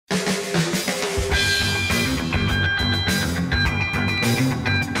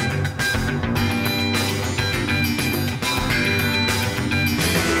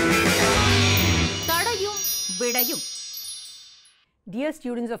dear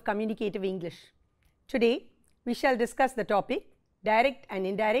students of Communicative English. Today we shall discuss the topic direct and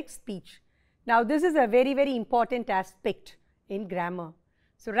indirect speech. Now this is a very important aspect in grammar.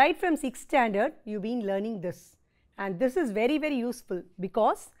 So right from 6th standard you've been learning this, and this is very useful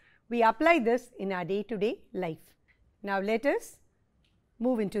because we apply this in our day-to-day life. Now let us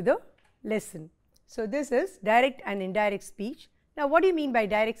move into the lesson. So this is direct and indirect speech. Now what do you mean by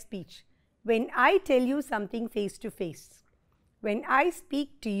direct speech? When I tell you something face to face, when I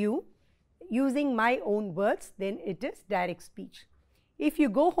speak to you using my own words, then it is direct speech. If you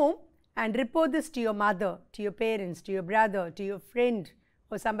go home and report this to your mother, to your parents, to your brother, to your friend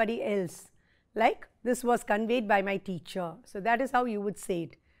or somebody else, like this was conveyed by my teacher, so that is how you would say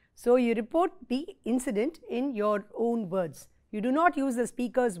it. So you report the incident in your own words. You do not use the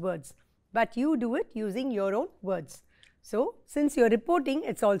speaker's words, but you do it using your own words. So since you are reporting,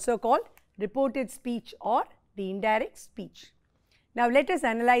 it's also called reported speech or the indirect speech. Now let us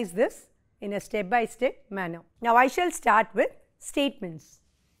analyze this in a step-by-step manner. Now I shall start with statements.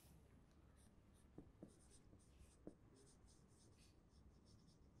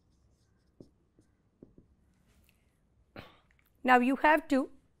 Now you have to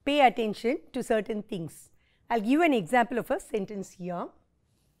pay attention to certain things. I'll give you an example of a sentence here.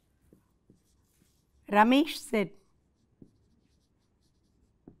 Ramesh said,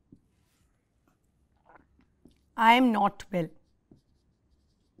 I am not well.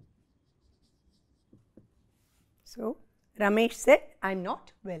 So Ramesh said, I am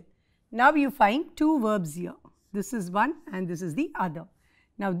not well. Now you find two verbs here. This is one and this is the other.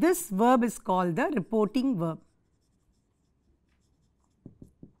 Now this verb is called the reporting verb.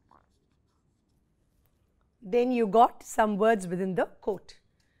 Then you got some words within the quote.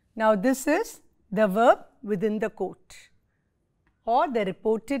 Now this is the verb within the quote or the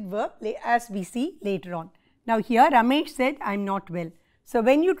reported verb as we see later on. Now here Ramesh said, I am not well. So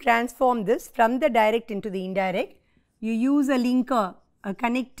when you transform this from the direct into the indirect, you use a linker, a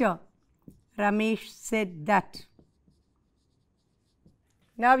connector. Ramesh said that.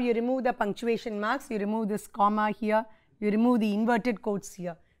 Now you remove the punctuation marks, you remove this comma here, you remove the inverted quotes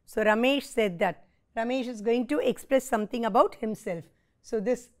here. So Ramesh said that. Ramesh is going to express something about himself. So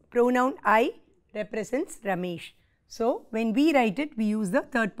this pronoun I represents Ramesh. So when we write it, we use the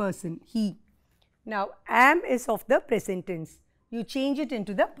third person, he. Now am is of the present tense. You change it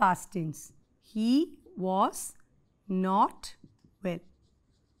into the past tense. He was not well.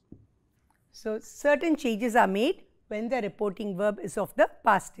 So certain changes are made when the reporting verb is of the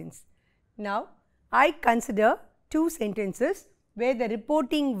past tense. Now I consider two sentences where the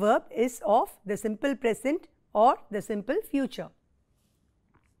reporting verb is of the simple present or the simple future.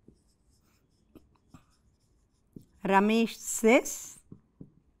 Ramesh says,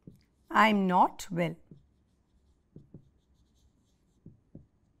 I am not well.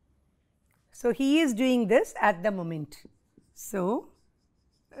 So he is doing this at the moment. So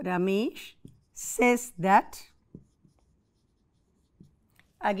Ramesh says that.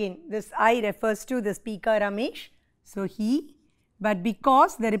 Again, this I refers to the speaker Ramesh. So he, but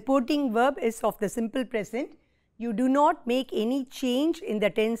because the reporting verb is of the simple present, you do not make any change in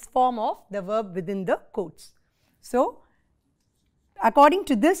the tense form of the verb within the quotes. So according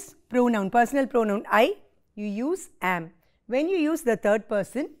to this pronoun, personal pronoun I, you use am. When you use the third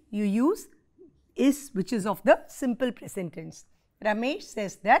person, you use is, which is of the simple present tense. Ramesh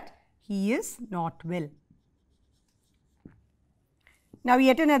says that he is not well. Now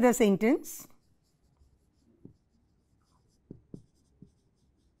yet another sentence.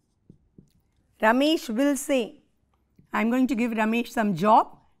 Ramesh will say, I am going to give Ramesh some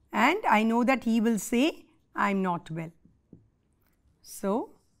job and I know that he will say, I am not well.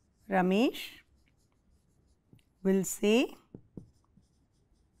 So Ramesh will say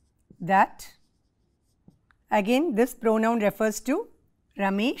that. Again this pronoun refers to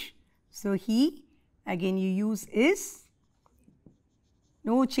Ramesh. So he, again you use is,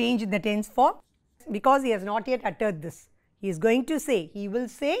 no change in the tense form because he has not yet uttered this. He is going to say, he will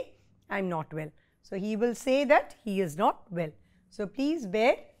say, I am not well. So he will say that he is not well. So please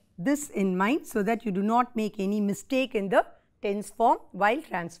bear this in mind so that you do not make any mistake in the tense form while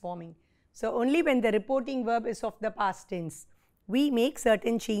transforming. So only when the reporting verb is of the past tense, we make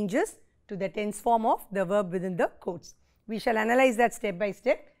certain changes to the tense form of the verb within the quotes. We shall analyze that step by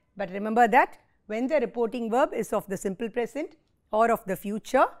step, but remember that when the reporting verb is of the simple present or of the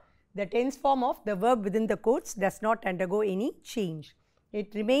future, the tense form of the verb within the quotes does not undergo any change.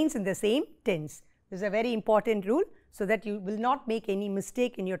 It remains in the same tense. This is a very important rule so that you will not make any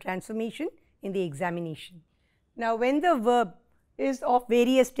mistake in your transformation in the examination. Now when the verb is of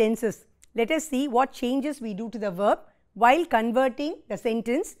various tenses, let us see what changes we do to the verb while converting the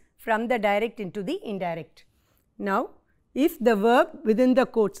sentence from the direct into the indirect. Now, if the verb within the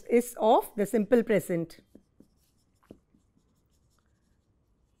quotes is of the simple present,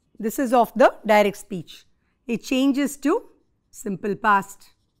 this is of the direct speech, it changes to simple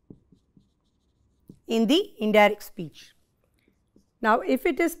past in the indirect speech. Now, if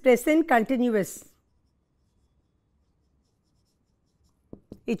it is present continuous,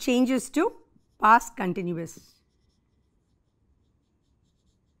 it changes to past continuous.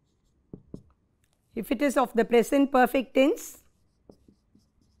 If it is of the present perfect tense,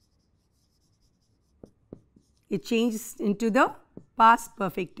 it changes into the past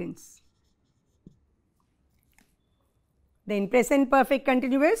perfect tense. Then present perfect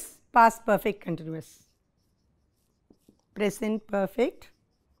continuous, past perfect continuous. Present perfect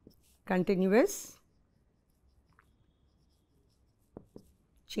continuous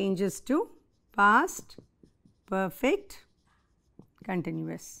changes to past perfect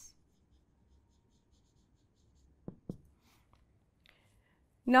continuous.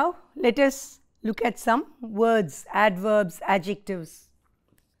 Now, let us look at some words, adverbs, adjectives.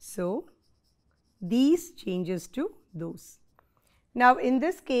 So, these changes to those. Now, in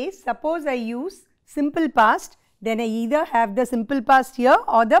this case, suppose I use simple past, then I either have the simple past here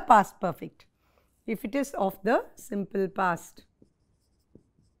or the past perfect. If it is of the simple past,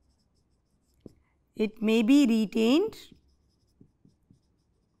 it may be retained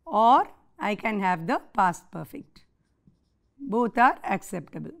or I can have the past perfect. Both are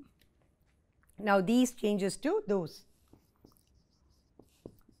acceptable. Now, these changes to those.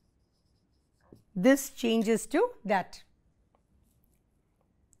 This changes to that.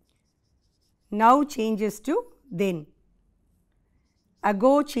 Now changes to then.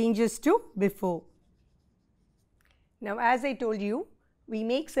 Ago changes to before. Now, as I told you, we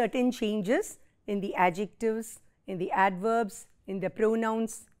make certain changes in the adjectives, in the adverbs, in the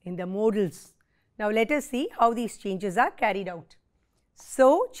pronouns, in the modals. Now, let us see how these changes are carried out.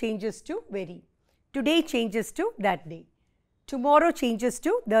 So changes to very. Today changes to that day. Tomorrow changes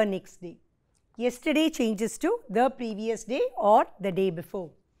to the next day. Yesterday changes to the previous day or the day before.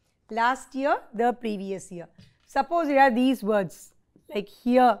 Last year, the previous year. Suppose you have these words like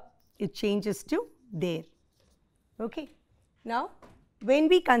here, it changes to there. Okay. Now, when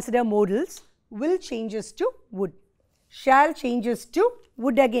we consider modals, will changes to would. Shall changes to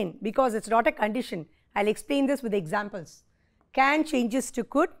would again, because it is not a condition. I will explain this with examples. Can changes to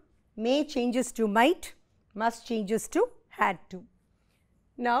could, may changes to might, must changes to had to.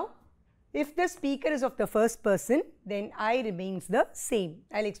 Now, if the speaker is of the first person, then I remains the same.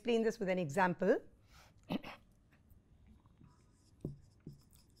 I will explain this with an example.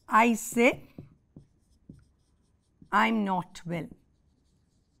 I said, I am not well.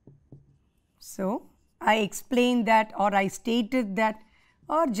 So, I explained that, or I stated that,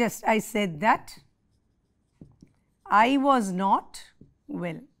 or just I said that I was not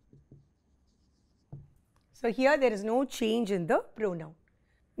well. So, here there is no change in the pronoun.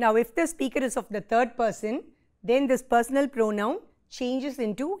 Now, if the speaker is of the third person, then this personal pronoun changes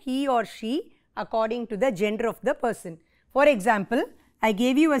into he or she according to the gender of the person. For example, I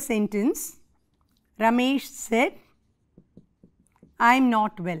gave you a sentence, Ramesh said, I am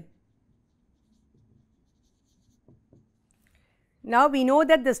not well. Now, we know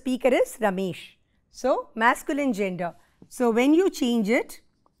that the speaker is Ramesh. So, masculine gender. So, when you change it,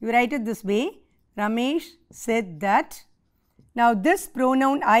 you write it this way, Ramesh said that. Now, this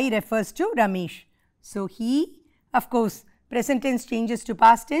pronoun I refers to Ramesh. So, he, of course, present tense changes to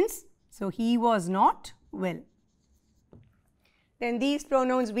past tense. So, he was not well. Then these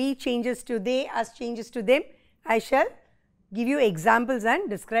pronouns we changes to they, us changes to them. I shall give you examples and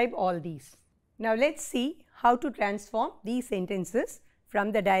describe all these. Now, let us see how to transform these sentences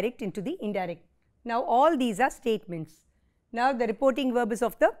from the direct into the indirect. Now, all these are statements. Now, the reporting verb is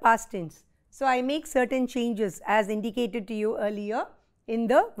of the past tense. So, I make certain changes as indicated to you earlier in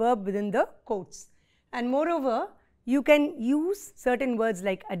the verb within the quotes. And moreover, you can use certain words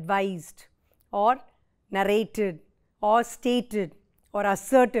like advised or narrated or stated or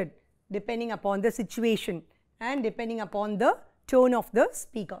asserted depending upon the situation and depending upon the tone of the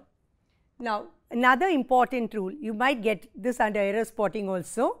speaker. Now, another important rule, you might get this under error spotting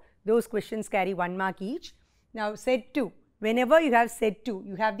also, those questions carry 1 mark each. Now, said to, whenever you have said to,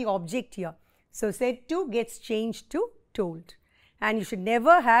 you have the object here. So, said to gets changed to told, and you should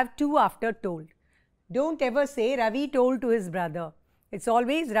never have to after told. Don't ever say Ravi told to his brother. It's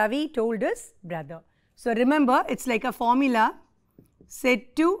always Ravi told his brother. So, remember, it's like a formula,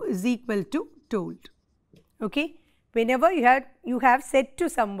 said to is equal to told. Okay? Whenever you have said to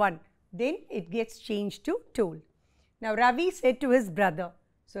someone, then it gets changed to told. Now Ravi said to his brother.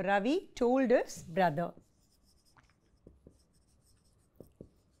 So Ravi told his brother.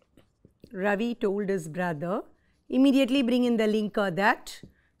 Ravi told his brother. Immediately bring in the linker that.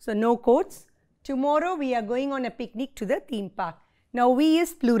 So no quotes. Tomorrow we are going on a picnic to the theme park. Now we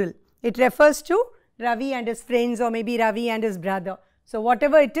is plural. It refers to Ravi and his friends, or maybe Ravi and his brother. So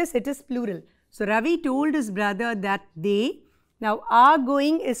whatever it is plural. So Ravi told his brother that they. Now are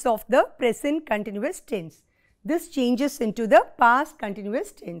going is of the present continuous tense. This changes into the past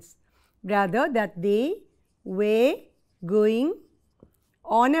continuous tense. Brother, that they were going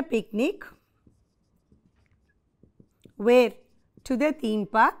on a picnic. Where? To the theme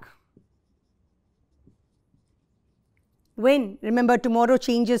park. When? Remember, tomorrow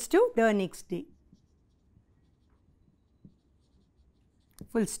changes to the next day.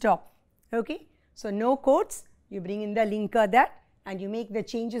 Full stop. Okay. So no quotes. You bring in the linker that, and you make the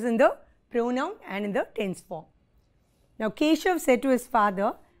changes in the pronoun and in the tense form. Now Keshav said to his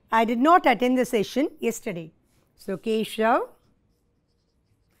father, I did not attend the session yesterday. So Keshav,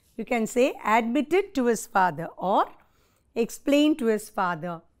 you can say admitted to his father or explained to his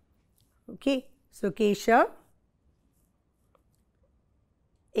father. Okay. So Keshav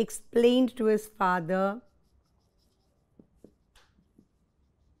explained to his father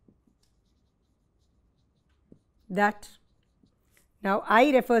that. Now I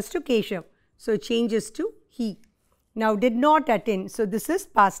refers to Keshav. So changes to he. Now did not attend. So this is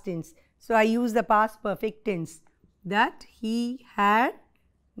past tense. So I use the past perfect tense. That he had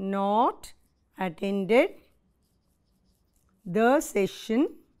not attended the session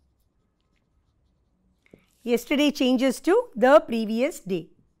yesterday changes to the previous day.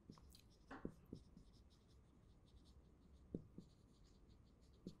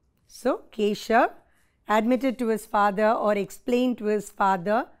 So Keshav admitted to his father or explained to his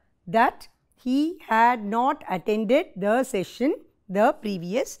father that he had not attended the session the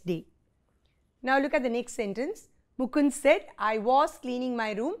previous day. Now look at the next sentence. Mukund said, I was cleaning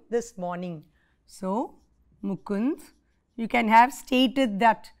my room this morning. So Mukund, you can have stated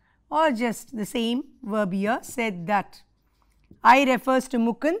that or just the same verb here, said that. I refers to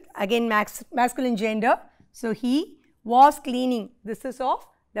Mukund, again masculine gender. So he was cleaning. This is of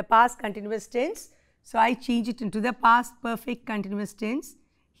the past continuous tense. So I change it into the past perfect continuous tense.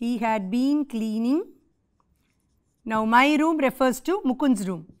 He had been cleaning. Now my room refers to Mukund's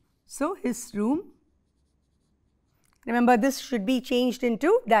room. So his room. Remember, this should be changed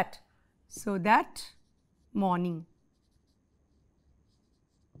into that. So that morning.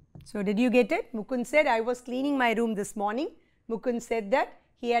 So did you get it? Mukund said, I was cleaning my room this morning. Mukund said that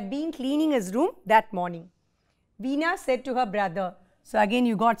he had been cleaning his room that morning. Veena said to her brother. So again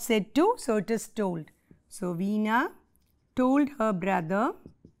you got said to, so it is told. So Veena told her brother.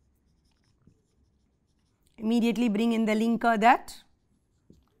 Immediately bring in the linker that.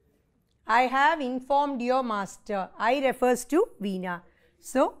 I have informed your master. I refers to Veena.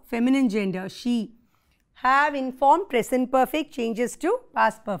 So feminine gender, she. Have informed, present perfect changes to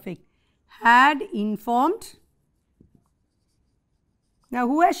past perfect. Had informed. Now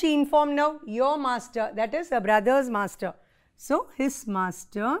who has she informed now? Your master, that is her brother's master. So his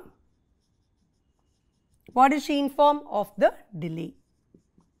master. What is she informed? Of the delay.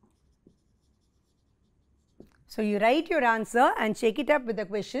 So you write your answer and check it up with the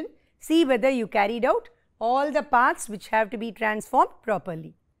question. See whether you carried out all the parts which have to be transformed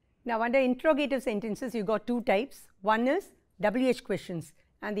properly. Now under interrogative sentences you got two types. One is WH questions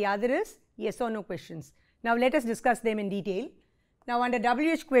and the other is yes or no questions. Now let us discuss them in detail. Now under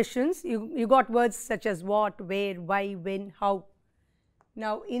WH questions you got words such as what, where, why, when, how.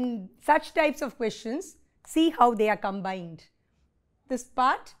 Now in such types of questions, see how they are combined. This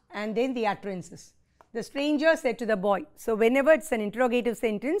part and then the utterances. The stranger said to the boy. So whenever it's an interrogative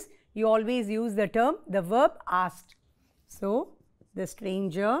sentence, you always use the term, the verb asked. So the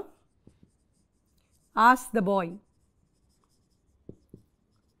stranger asked the boy.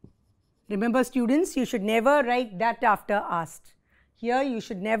 Remember students, you should never write that after asked. Here you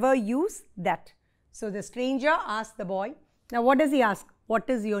should never use that. So the stranger asked the boy. Now what does he ask? What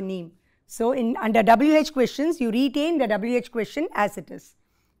is your name? So under WH questions, you retain the WH question as it is.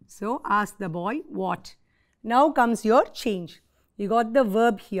 So ask the boy what. Now comes your change. You got the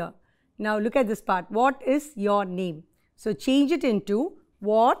verb here. Now look at this part. What is your name? So change it into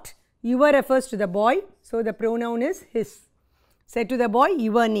what. Your refers to the boy. So the pronoun is his. Said to the boy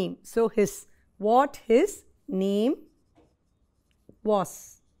your name. So his. What his name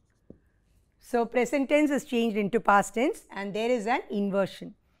was. So present tense is changed into past tense and there is an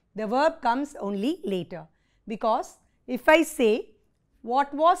inversion. The verb comes only later because if I say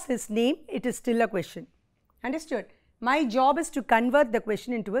what was his name, it is still a question. Understood? My job is to convert the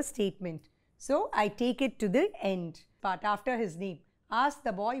question into a statement. So I take it to the end part after his name. Ask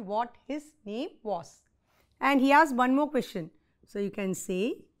the boy what his name was. And he asked one more question. So you can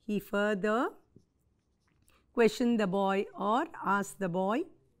say he further questioned the boy or asked the boy.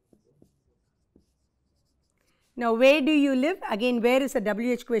 Now where do you live? Again, where is a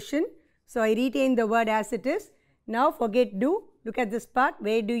WH question. So I retain the word as it is. Now forget do. Look at this part.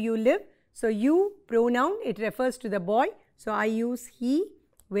 Where do you live? So you pronoun, it refers to the boy. So I use he,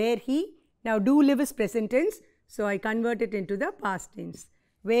 where he. Now do live is present tense. So I convert it into the past tense.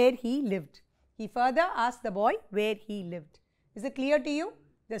 Where he lived. He further asked the boy where he lived. Is it clear to you?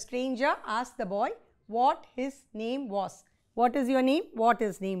 The stranger asked the boy what his name was. What is your name? What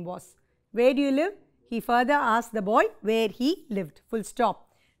his name was. Where do you live? He further asked the boy where he lived. Full stop.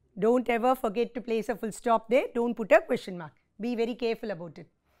 Don't ever forget to place a full stop there. Don't put a question mark. Be very careful about it,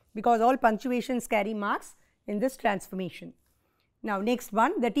 because all punctuations carry marks in this transformation. Now next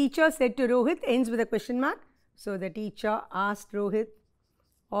one, the teacher said to Rohit ends with a question mark. So the teacher asked Rohit,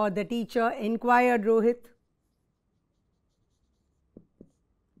 or the teacher inquired Rohit.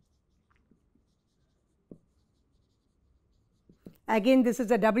 Again, this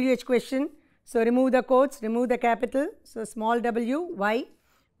is a WH question. So remove the quotes, remove the capital. So small w, why?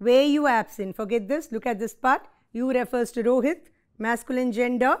 Were you absent? Forget this. Look at this part. You refers to Rohit, masculine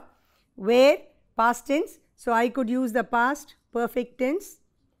gender. Where, past tense. So I could use the past perfect tense.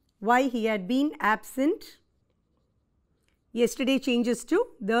 Why, he had been absent. Yesterday changes to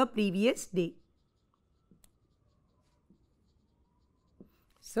the previous day.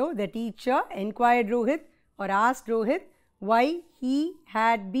 So the teacher inquired Rohit or asked Rohit why he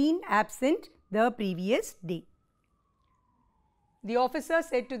had been absent the previous day. The officer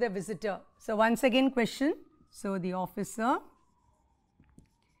said to the visitor. So once again question. So the officer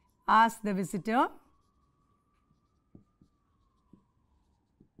asked the visitor.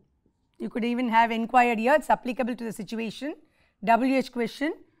 You could even have inquired here. It's applicable to the situation. WH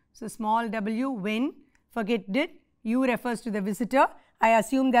question. So small w, when, forget did. You refers to the visitor. I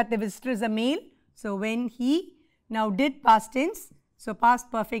assume that the visitor is a male. So when he, now did past tense. So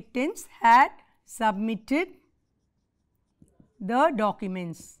past perfect tense, had submitted the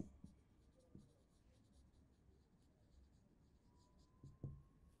documents.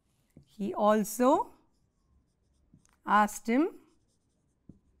 He also asked him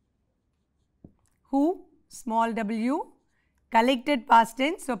who, small w, collected past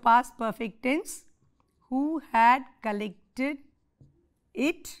tense, so past perfect tense, who had collected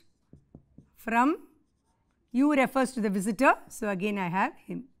it from. You refers to the visitor, so again I have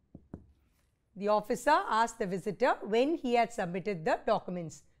him. The officer asked the visitor when he had submitted the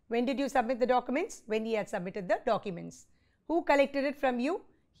documents. When did you submit the documents? When he had submitted the documents. Who collected it from you?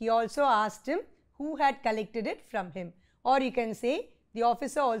 He also asked him who had collected it from him. Or you can say the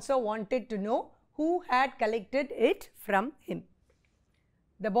officer also wanted to know who had collected it from him.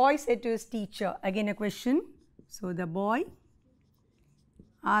 The boy said to his teacher, again a question. So the boy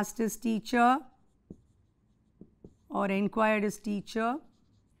asked his teacher or inquired his teacher,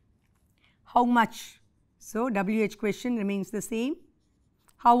 how much? So WH question remains the same.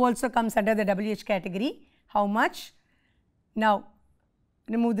 How also comes under the WH category. How much? Now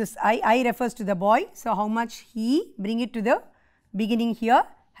remove this I refers to the boy. So how much he, bring it to the beginning here.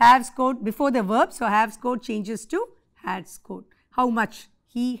 Have scored before the verb. So have scored changes to had scored. How much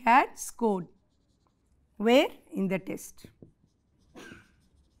he had scored. Where? In the test.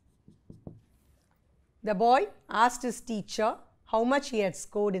 The boy asked his teacher how much he had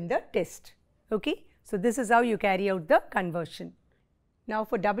scored in the test. Okay. So this is how you carry out the conversion. Now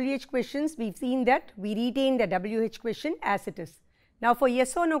for WH questions, we've seen that we retain the WH question as it is. Now for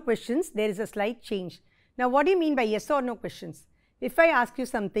yes or no questions, there is a slight change. Now what do you mean by yes or no questions? If I ask you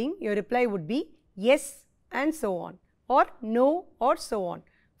something, your reply would be yes and so on, or no or so on.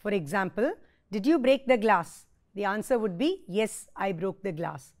 For example, did you break the glass? The answer would be yes, I broke the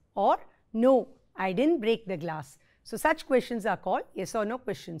glass, or no, I didn't break the glass. So such questions are called yes or no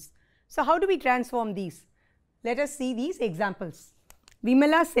questions. So how do we transform these? Let us see these examples.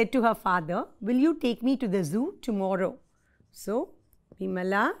 Vimala said to her father, will you take me to the zoo tomorrow? So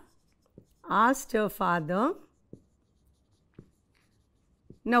Vimala asked her father.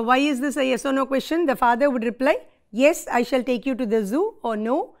 Now why is this a yes or no question? The father would reply, yes, I shall take you to the zoo, or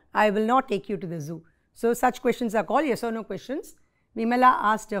no, I will not take you to the zoo. So such questions are called yes or no questions. Vimala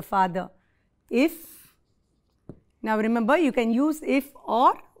asked her father, if. Now remember, you can use if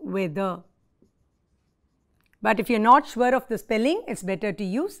or whether. But if you are not sure of the spelling, it's better to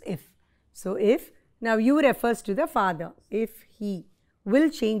use if. So if, now you refers to the father. If he, will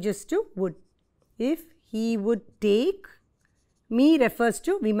changes to would. If he would take, me refers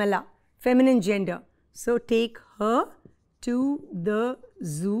to Vimala, feminine gender. So, take her to the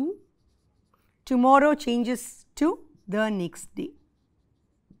zoo. Tomorrow changes to the next day.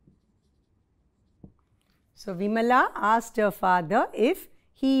 So, Vimala asked her father if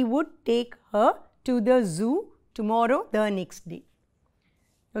he would take her to the zoo tomorrow, the next day.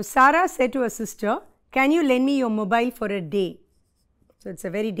 Now, Sarah said to her sister, can you lend me your mobile for a day? So, it is a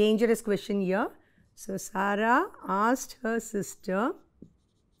very dangerous question here. So, Sarah asked her sister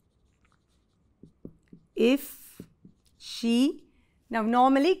if she, now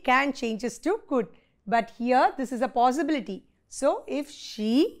normally can changes to could, but here this is a possibility. So, if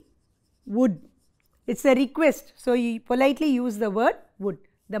she would, it is a request. So, you politely use the word would,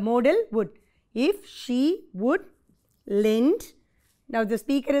 the modal would. If she would lend, now the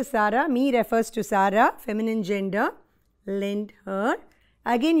speaker is Sarah, me refers to Sarah, feminine gender, lend her.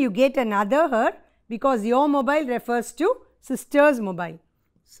 Again you get another her because your mobile refers to sister's mobile.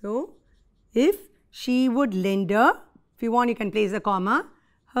 So, if she would lend her, if you want you can place a comma,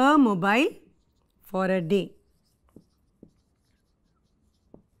 her mobile for a day.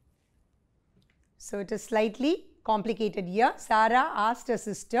 So, it is slightly complicated here. Sarah asked her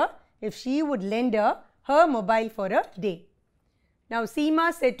sister if she would lend her mobile for a day. Now,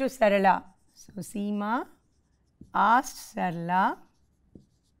 Seema said to Sarala, so Seema asked Sarala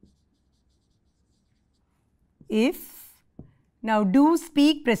if, now do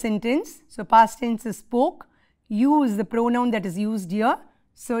speak present tense, so past tense is spoke, you is the pronoun that is used here,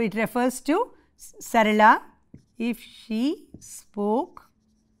 so it refers to Sarala if she spoke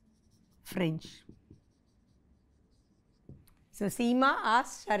French. So, Seema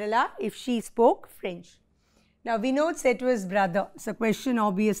asked Sarala if she spoke French. Now, Vinod said to his brother, it's a question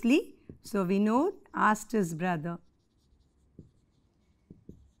obviously, so Vinod asked his brother.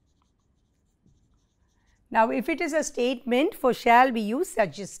 Now, if it is a statement, for shall we use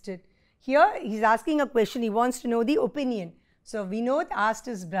suggested. Here he is asking a question, he wants to know the opinion. So, Vinod asked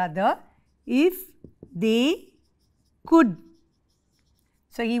his brother if they could.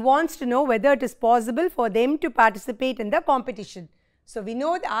 So, he wants to know whether it is possible for them to participate in the competition. So,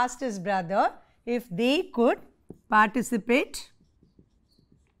 Vinod asked his brother if they could participate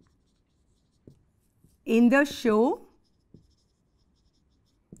in the show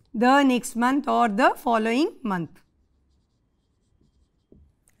the next month or the following month.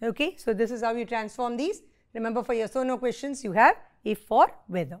 Okay, so this is how you transform these. Remember, for yes or no questions you have if, for,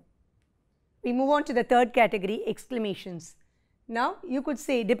 whether. We move on to the third category, exclamations. Now, you could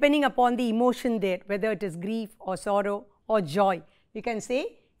say depending upon the emotion there, whether it is grief or sorrow or joy, you can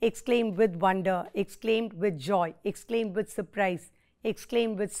say exclaimed with wonder, exclaimed with joy, exclaimed with surprise,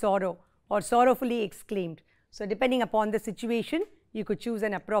 exclaimed with sorrow, or sorrowfully exclaimed. So, depending upon the situation, you could choose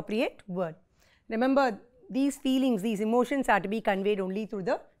an appropriate word. Remember, these feelings, these emotions are to be conveyed only through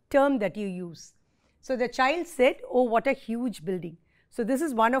the term that you use. So, the child said, oh, what a huge building. So, this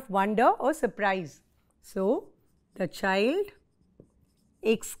is one of wonder or surprise. So, the child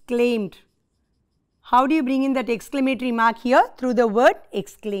exclaimed. How do you bring in that exclamatory mark here? Through the word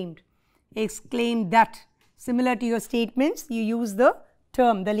exclaimed. Exclaimed that. Similar to your statements, you use the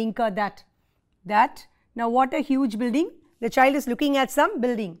term, the linker that. That. Now, what a huge building. The child is looking at some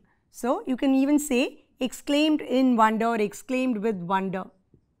building. So, you can even say exclaimed in wonder or exclaimed with wonder.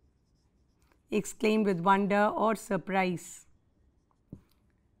 Exclaimed with wonder or surprise.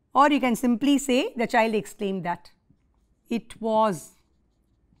 Or you can simply say the child exclaimed that. It was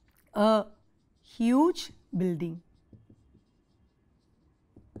a huge building.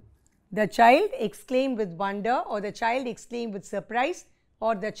 The child exclaimed with wonder, or the child exclaimed with surprise,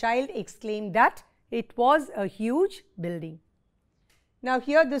 or the child exclaimed that it was a huge building. Now,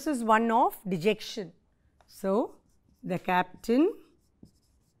 here this is one of dejection. So, the captain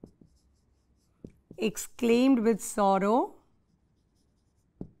exclaimed with sorrow.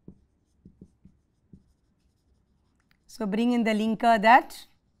 So, bring in the linker that.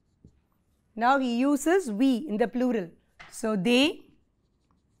 Now, he uses we in the plural. So, they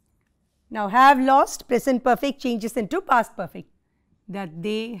now have lost, present perfect changes into past perfect, that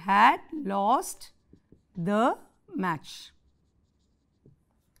they had lost the match.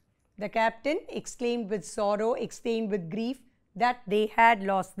 The captain exclaimed with sorrow, exclaimed with grief that they had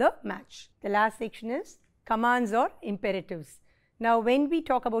lost the match. The last section is commands or imperatives. Now, when we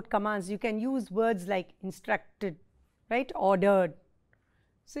talk about commands, you can use words like instructed, right, ordered.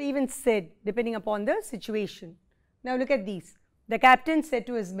 So, even said, depending upon the situation. Now, look at these. The captain said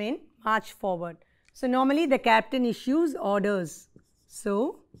to his men, march forward. So, normally the captain issues orders.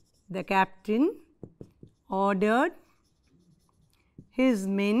 So, the captain ordered his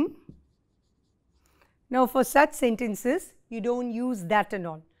men. Now for such sentences, you don't use that and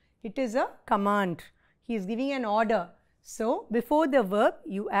all. It is a command. He is giving an order. So before the verb,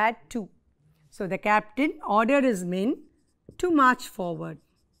 you add to. So the captain ordered his men to march forward.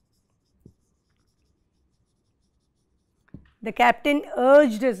 The captain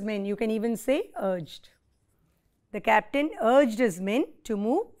urged his men. You can even say urged. The captain urged his men to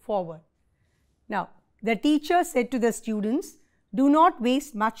move forward. Now, the teacher said to the students, do not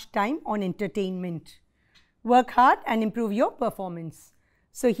waste much time on entertainment. Work hard and improve your performance.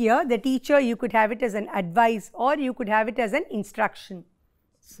 So here the teacher, you could have it as an advice or you could have it as an instruction.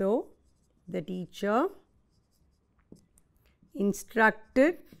 So the teacher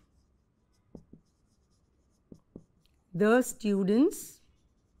instructed the students.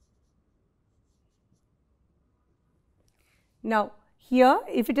 Now here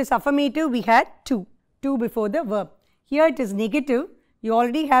if it is affirmative, we had to before the verb. Here it is negative, you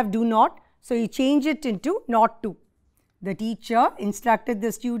already have do not, so you change it into not to. The teacher instructed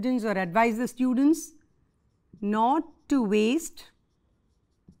the students or advised the students not to waste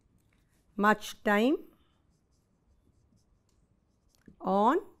much time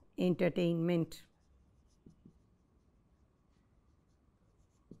on entertainment.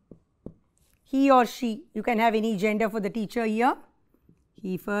 He or she, you can have any gender for the teacher here.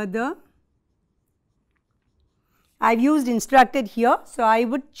 He further. I have used instructed here, so I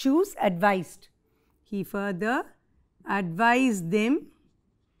would choose advised. He further advised them.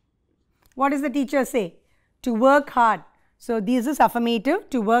 What does the teacher say? To work hard. So this is affirmative,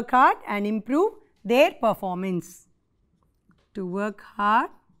 to work hard and improve their performance. To work hard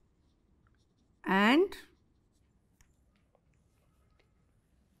and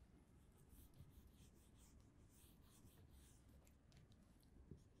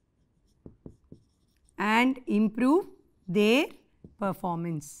improve their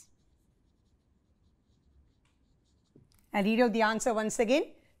performance. I'll read out the answer once again.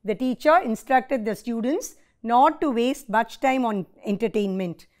 The teacher instructed the students not to waste much time on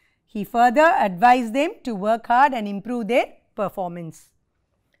entertainment. He further advised them to work hard and improve their performance.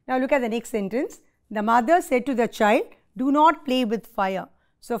 Now look at the next sentence. The mother said to the child, do not play with fire.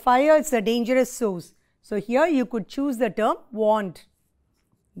 So fire is a dangerous source. So here you could choose the term warned.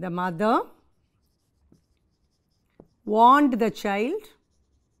 The mother warned the child.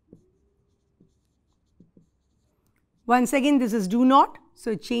 Once again this is do not,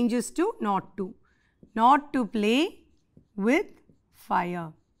 so it changes to not to. Not to play with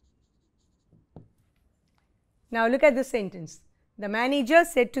fire. Now look at this sentence. The manager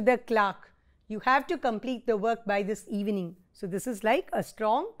said to the clerk, you have to complete the work by this evening. So this is like a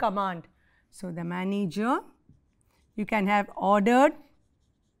strong command. So the manager, you can have ordered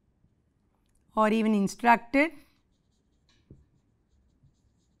or even instructed.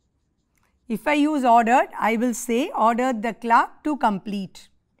 If I use ordered, I will say ordered the clerk to complete.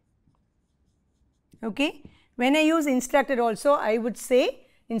 Okay. When I use instructed also, I would say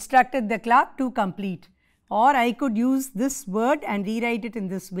instructed the clerk to complete. Or I could use this word and rewrite it in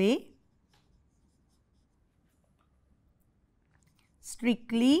this way.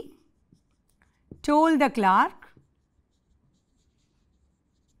 Strictly told the clerk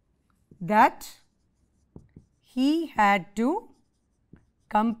that he had to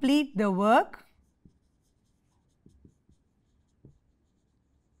complete the work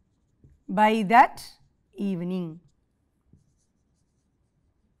by that evening.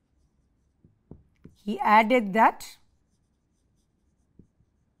 He added that.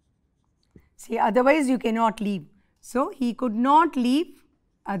 See, otherwise you cannot leave. So he could not leave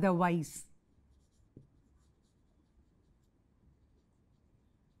otherwise.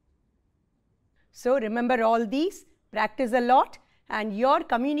 So remember all these, practice a lot, and your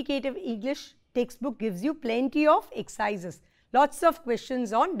Communicative English textbook gives you plenty of exercises. Lots of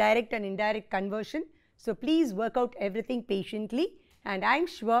questions on direct and indirect conversion. So please work out everything patiently, and I am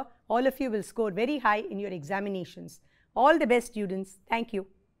sure all of you will score very high in your examinations. All the best, students. Thank you.